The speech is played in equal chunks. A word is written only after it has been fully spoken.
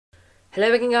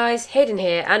Hello again guys, Haydn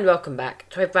here and welcome back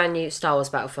to a brand new Star Wars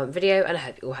Battlefront video, and I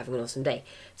hope you're all having an awesome day.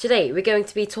 Today we're going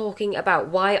to be talking about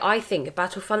why I think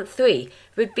Battlefront 3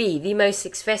 would be the most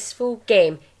successful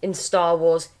game in Star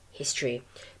Wars history.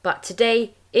 But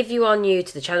today, if you are new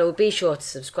to the channel, be sure to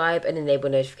subscribe and enable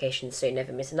notifications so you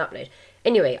never miss an upload.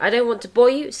 Anyway, I don't want to bore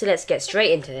you, so let's get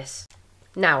straight into this.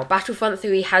 Now, Battlefront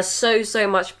 3 has so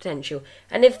much potential,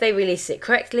 and if they release it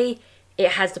correctly,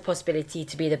 it has the possibility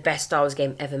to be the best Star Wars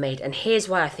game ever made, and here's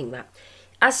why I think that.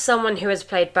 As someone who has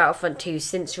played Battlefront 2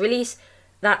 since release,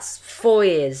 that's 4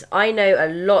 years, I know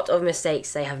a lot of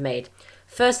mistakes they have made.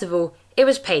 First of all, it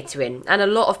was paid to win, and a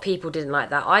lot of people didn't like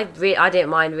that. I didn't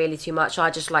mind really too much, I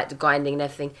just liked the grinding and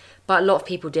everything, but a lot of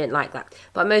people didn't like that.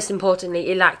 But most importantly,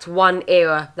 it lacked one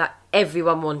era that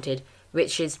everyone wanted,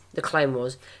 which is the Clone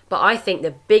Wars. But I think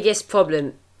the biggest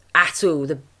problem at all,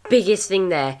 the biggest thing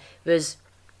there was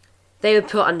they were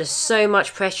put under so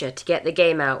much pressure to get the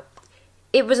game out.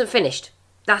 It wasn't finished.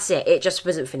 That's it. It just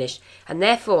wasn't finished. And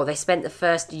therefore, they spent the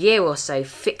first year or so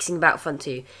fixing Battlefront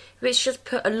 2, which just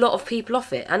put a lot of people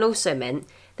off it, and also meant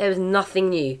there was nothing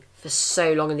new for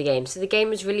so long in the game. So the game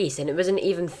was released and it wasn't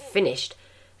even finished.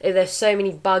 There's so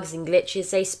many bugs and glitches.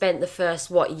 They spent the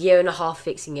first, year and a half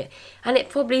fixing it. And it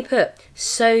probably put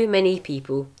so many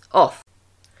people off.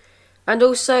 And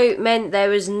also meant there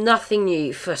was nothing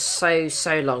new for so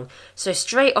long. So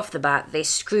straight off the bat, they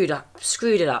screwed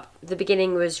it up. The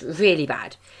beginning was really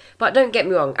bad. But don't get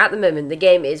me wrong, at the moment the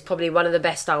game is probably one of the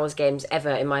best Star Wars games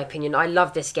ever in my opinion. I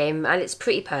love this game and it's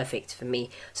pretty perfect for me.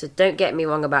 So don't get me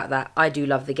wrong about that, I do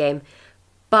love the game.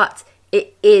 But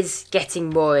it is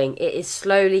getting boring. It is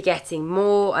slowly getting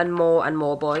more and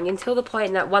more boring until the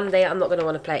point that one day I'm not going to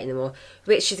want to play it anymore.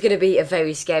 Which is going to be a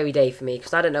very scary day for me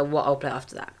because I don't know what I'll play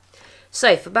after that.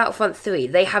 So, for Battlefront 3,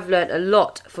 they have learnt a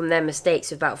lot from their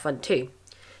mistakes with Battlefront 2.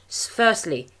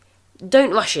 Firstly,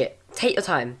 don't rush it. Take your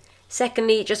time.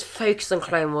 Secondly, just focus on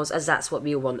Clone Wars as that's what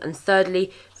we all want. And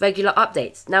thirdly, regular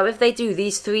updates. Now, if they do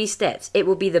these 3 steps, it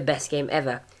will be the best game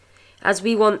ever. As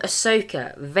we want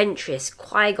Ahsoka, Ventress,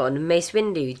 Qui-Gon, Mace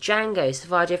Windu, Jango,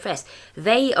 Savage Opress.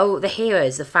 They are the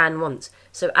heroes the fan wants.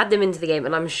 So add them into the game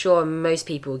and I'm sure most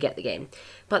people will get the game.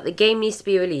 But the game needs to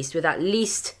be released with at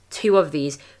least 2 of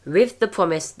these, with the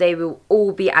promise they will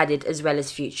all be added as well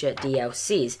as future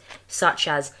DLCs, such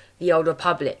as the Old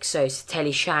Republic, so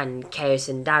Sateli Shan, Chaos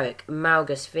and Darek,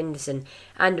 Malgus Vinderson,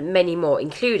 and many more,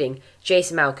 including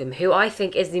Jason Malcolm, who I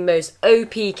think is the most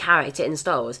OP character in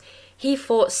Star Wars. He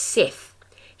fought Sith.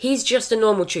 He's just a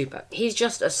normal trooper. He's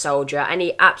just a soldier, and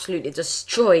he absolutely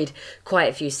destroyed quite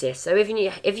a few Sith. So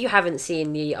if you haven't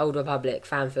seen the Old Republic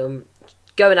fan film,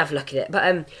 go and have a look at it.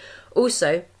 But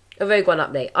also a Rogue One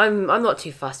update. I'm not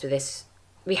too fussed with this.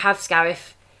 We have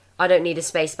Scarif. I don't need a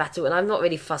space battle, and I'm not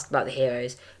really fussed about the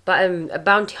heroes. But a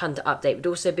bounty hunter update would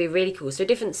also be really cool. So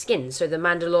different skins. So the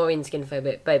Mandalorian skin for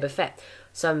Boba Fett,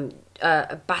 some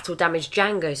a battle damaged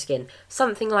Jango skin,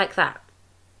 something like that.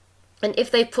 And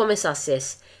if they promise us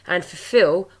this and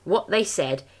fulfill what they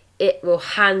said, it will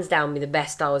hands down be the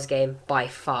best Star Wars game by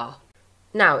far.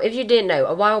 Now, if you didn't know,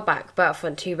 a while back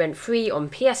Battlefront 2 went free on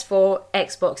PS4,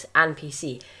 Xbox and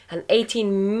PC. And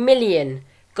 18 million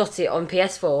got it on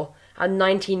PS4 and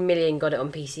 19 million got it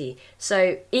on PC.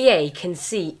 So EA can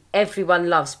see everyone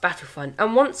loves Battlefront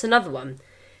and wants another one.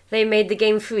 They made the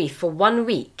game free for 1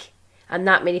 week and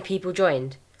that many people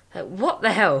joined. Like, what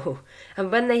the hell?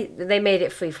 And when they made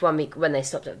it free for 1 week when they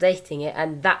stopped updating it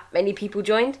and that many people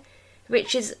joined,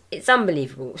 which is, it's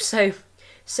unbelievable. So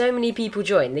many people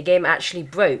joined, the game actually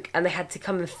broke and they had to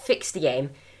come and fix the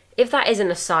game. If that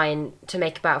isn't a sign to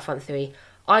make Battlefront 3,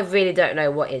 I really don't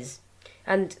know what is.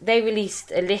 And they released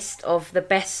a list of the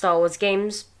best Star Wars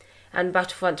games, and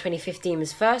Battlefront 2015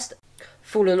 was first,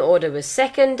 Fallen Order was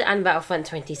second, and Battlefront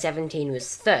 2017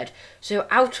 was third. So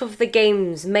out of the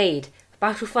games made,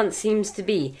 Battlefront seems to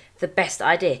be the best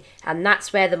idea, and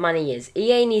that's where the money is.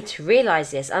 EA need to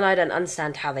realise this, and I don't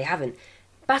understand how they haven't.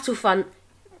 Battlefront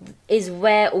is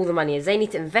where all the money is. They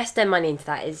need to invest their money into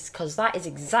that, because that is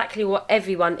exactly what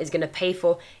everyone is going to pay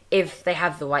for if they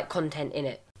have the right content in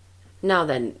it. Now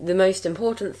then, the most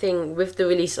important thing with the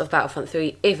release of Battlefront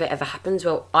 3, if it ever happens,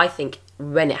 well, I think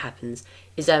when it happens,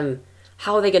 is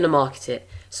how are they going to market it?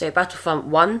 So Battlefront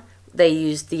 1, they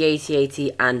used the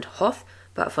AT-AT and Hoth.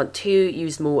 Battlefront 2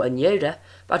 used Maul and Yoda.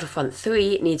 Battlefront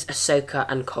 3 needs Ahsoka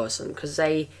and Coruscant, because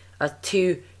they are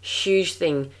 2 huge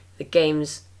things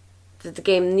that the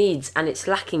game needs, and it's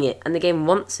lacking it, and the game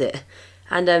wants it.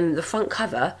 And the front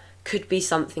cover could be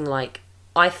something like,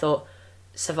 I thought,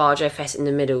 Savage Opress in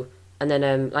the middle, and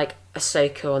then like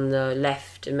Ahsoka on the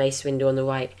left and Mace Windu on the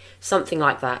right, something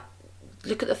like that.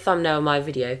 Look at the thumbnail of my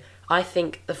video. I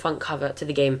think the front cover to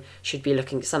the game should be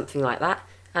looking something like that.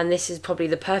 And this is probably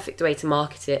the perfect way to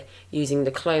market it, using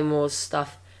the Clone Wars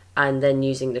stuff and then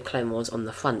using the Clone Wars on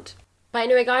the front. But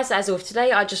anyway guys, that is all for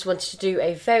today. I just wanted to do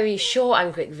a very short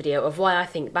and quick video of why I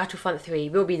think Battlefront 3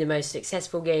 will be the most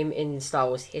successful game in Star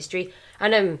Wars history.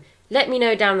 And let me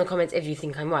know down in the comments if you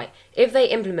think I'm right. If they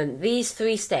implement these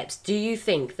 3 steps, do you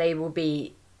think they will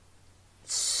be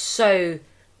so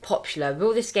popular?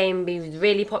 Will this game be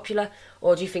really popular,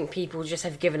 or do you think people just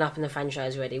have given up on the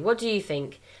franchise already? What do you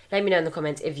think? Let me know in the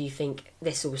comments if you think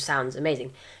this all sounds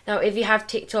amazing. Now, if you have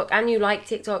TikTok and you like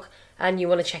TikTok and you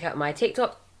want to check out my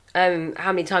TikTok,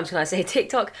 how many times can I say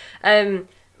TikTok?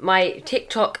 My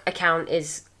TikTok account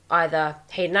is either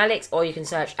Haydn Alex, or you can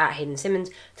search at Haydn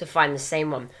Simmons to find the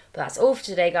same one. But that's all for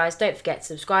today, guys. Don't forget to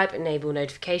subscribe, enable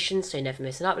notifications so you never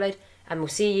miss an upload, and we'll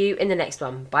see you in the next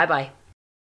one. Bye bye.